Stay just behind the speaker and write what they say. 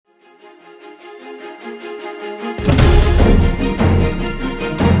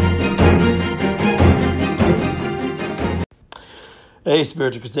Hey,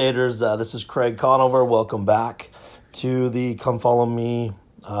 Spiritual Crusaders, this is Craig Conover. Welcome back to the Come Follow Me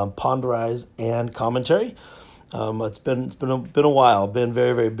Ponderize and Commentary. It's been a while. Been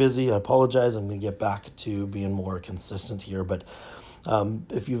very, very busy. I apologize. I'm going to get back to being more consistent here. But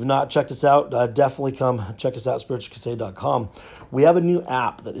if you've not checked us out, definitely come check us out, spiritualcrusade.com. We have a new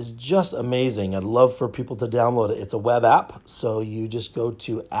app that is just amazing. I'd love for people to download it. It's a web app, so you just go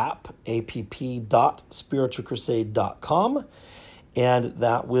to app.spiritualcrusade.com. And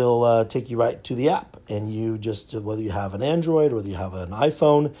that will take you right to the app. And you just, whether you have an Android, whether you have an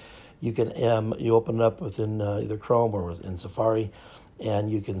iPhone, you can you open it up within either Chrome or in Safari, and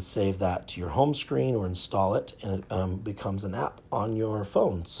you can save that to your home screen or install it, and it becomes an app on your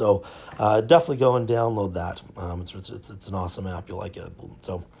phone. So definitely go and download that. It's an awesome app. You'll like it.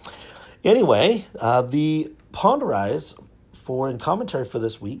 So anyway, the Ponderize in commentary for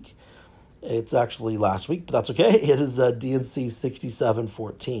this week, it's actually last week, but that's okay. It is D&C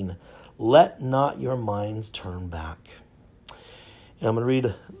 67:14. Let not your minds turn back. And I'm going to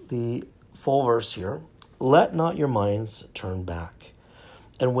read the full verse here. Let not your minds turn back.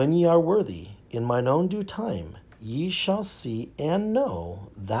 And when ye are worthy, in mine own due time, ye shall see and know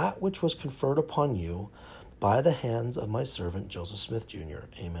that which was conferred upon you by the hands of my servant Joseph Smith Jr.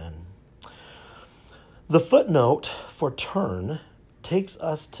 Amen. The footnote for turn takes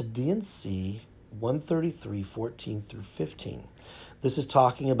us to D&C 133:14 through 15. This is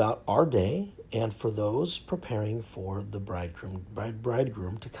talking about our day and for those preparing for the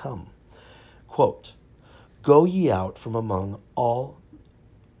bridegroom to come. Quote, go ye out from among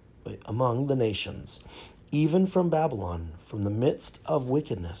the nations, even from Babylon, from the midst of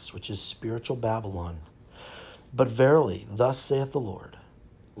wickedness, which is spiritual Babylon. But verily, thus saith the Lord,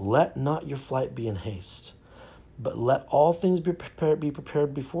 let not your flight be in haste, but let all things be prepared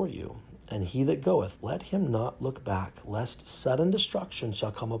before you. And he that goeth, let him not look back, lest sudden destruction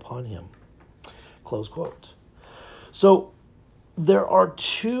shall come upon him. Close quote. So there are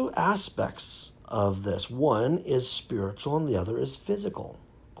two aspects of this. One is spiritual and the other is physical.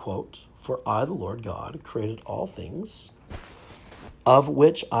 Quote, for I, the Lord God, created all things, of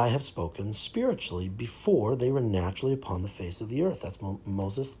which I have spoken spiritually before they were naturally upon the face of the earth. That's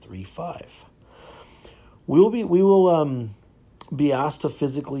Moses 3:5. We will be asked to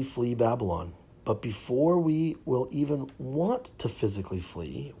physically flee Babylon. But before we will even want to physically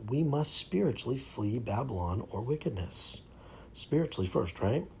flee, we must spiritually flee Babylon or wickedness. Spiritually first,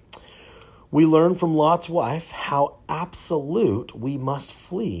 right? We learn from Lot's wife how absolute we must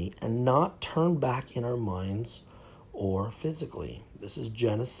flee and not turn back in our minds or physically. This is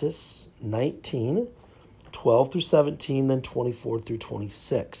Genesis 19:12 through 17, then 24 through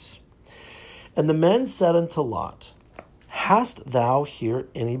 26. And the men said unto Lot, hast thou here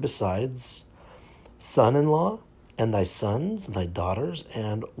any besides son-in-law, and thy sons, and thy daughters,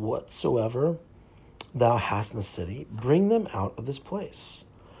 and whatsoever thou hast in the city? Bring them out of this place.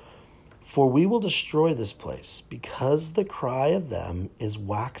 For we will destroy this place, because the cry of them is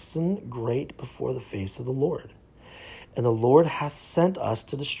waxen great before the face of the Lord. And the Lord hath sent us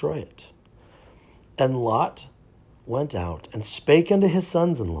to destroy it. And Lot went out and spake unto his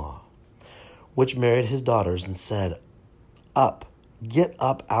sons-in-law, which married his daughters, and said, get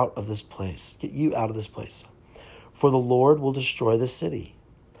up out of this place. Get you out of this place. For the Lord will destroy the city.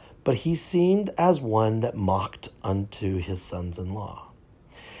 But he seemed as one that mocked unto his sons-in-law.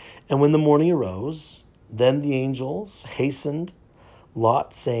 And when the morning arose, then the angels hastened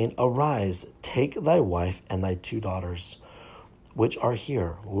Lot, saying, arise, take thy wife and thy two daughters, which are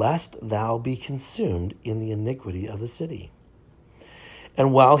here, lest thou be consumed in the iniquity of the city.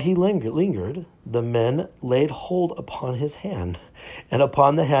 And while he lingered, the men laid hold upon his hand, and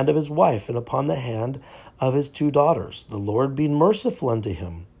upon the hand of his wife, and upon the hand of his two daughters, the Lord being merciful unto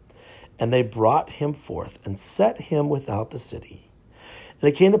him. And they brought him forth, and set him without the city. And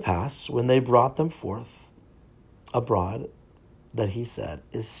it came to pass, when they brought them forth abroad, that he said,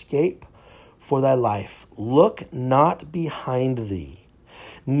 escape for thy life, look not behind thee.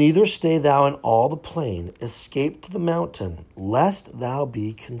 Neither stay thou in all the plain, escape to the mountain, lest thou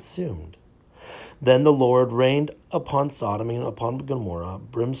be consumed. Then the Lord rained upon Sodom and upon Gomorrah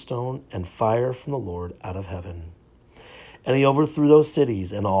brimstone and fire from the Lord out of heaven. And he overthrew those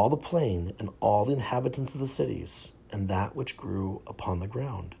cities and all the plain and all the inhabitants of the cities and that which grew upon the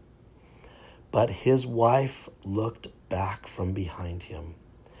ground. But his wife looked back from behind him,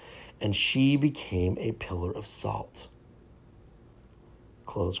 and she became a pillar of salt.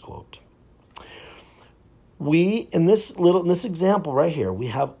 Close quote. We, in this example right here, we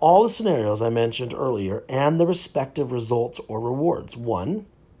have all the scenarios I mentioned earlier and the respective results or rewards. One,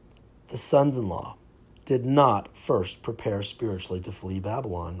 the sons-in-law did not first prepare spiritually to flee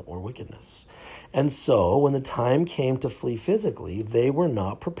Babylon or wickedness. And so, when the time came to flee physically, they were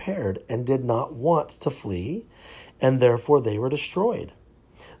not prepared and did not want to flee, and therefore they were destroyed.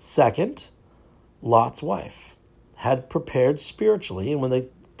 Second, Lot's wife had prepared spiritually, and when the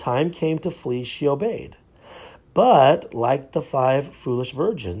time came to flee, she obeyed. But, like the 5 foolish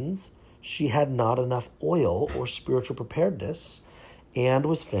virgins, she had not enough oil or spiritual preparedness and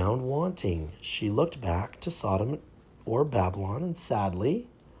was found wanting. She looked back to Sodom or Babylon, and sadly,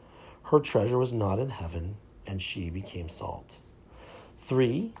 her treasure was not in heaven, and she became salt.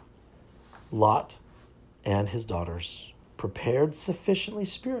 3, Lot and his daughters prepared sufficiently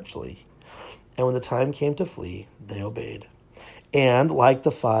spiritually, and when the time came to flee, they obeyed. And like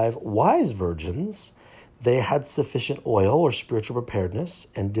the 5 wise virgins, they had sufficient oil or spiritual preparedness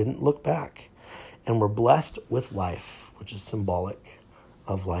and didn't look back, and were blessed with life, which is symbolic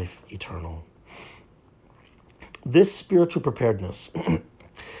of life eternal. This spiritual preparedness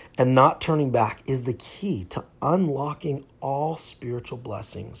and not turning back is the key to unlocking all spiritual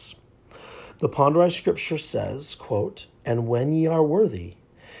blessings. The Ponderized Scripture says, quote, "And when ye are worthy,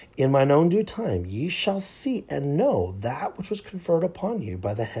 in mine own due time, ye shall see and know that which was conferred upon you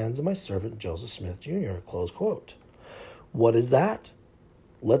by the hands of my servant Joseph Smith Jr." Close quote. What is that?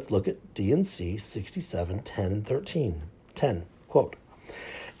 Let's look at D&C 67, 10 and 13. 10, quote,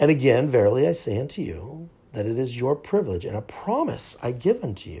 "And again, verily I say unto you, that it is your privilege and a promise I give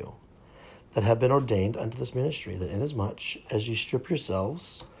unto you that have been ordained unto this ministry, that inasmuch as ye strip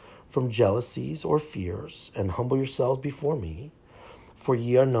yourselves from jealousies or fears, and humble yourselves before me, for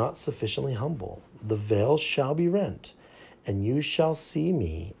ye are not sufficiently humble, the veil shall be rent, and you shall see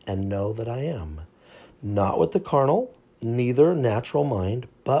me, and know that I am, not with the carnal, neither natural mind,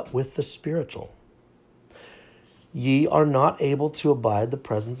 but with the spiritual. Ye are not able to abide the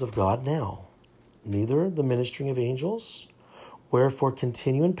presence of God now, neither the ministering of angels, wherefore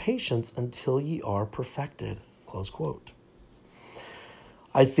continue in patience until ye are perfected." Close quote.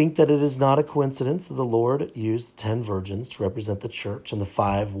 I think that it is not a coincidence that the Lord used 10 virgins to represent the church and the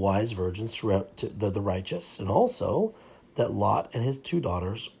 5 wise virgins to the righteous, and also that Lot and his 2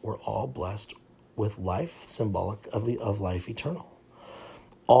 daughters were all blessed with life, symbolic of life eternal.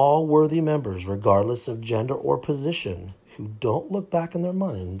 All worthy members, regardless of gender or position, who don't look back in their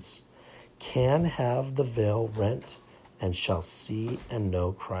minds, can have the veil rent and shall see and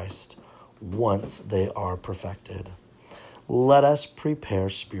know Christ once they are perfected. Let us prepare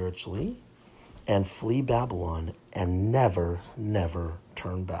spiritually and flee Babylon and never, never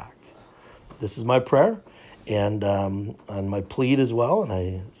turn back. This is my prayer and my plead as well. And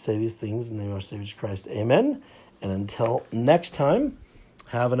I say these things in the name of our Savior Christ. Amen. And until next time,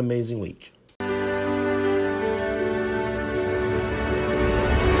 have an amazing week.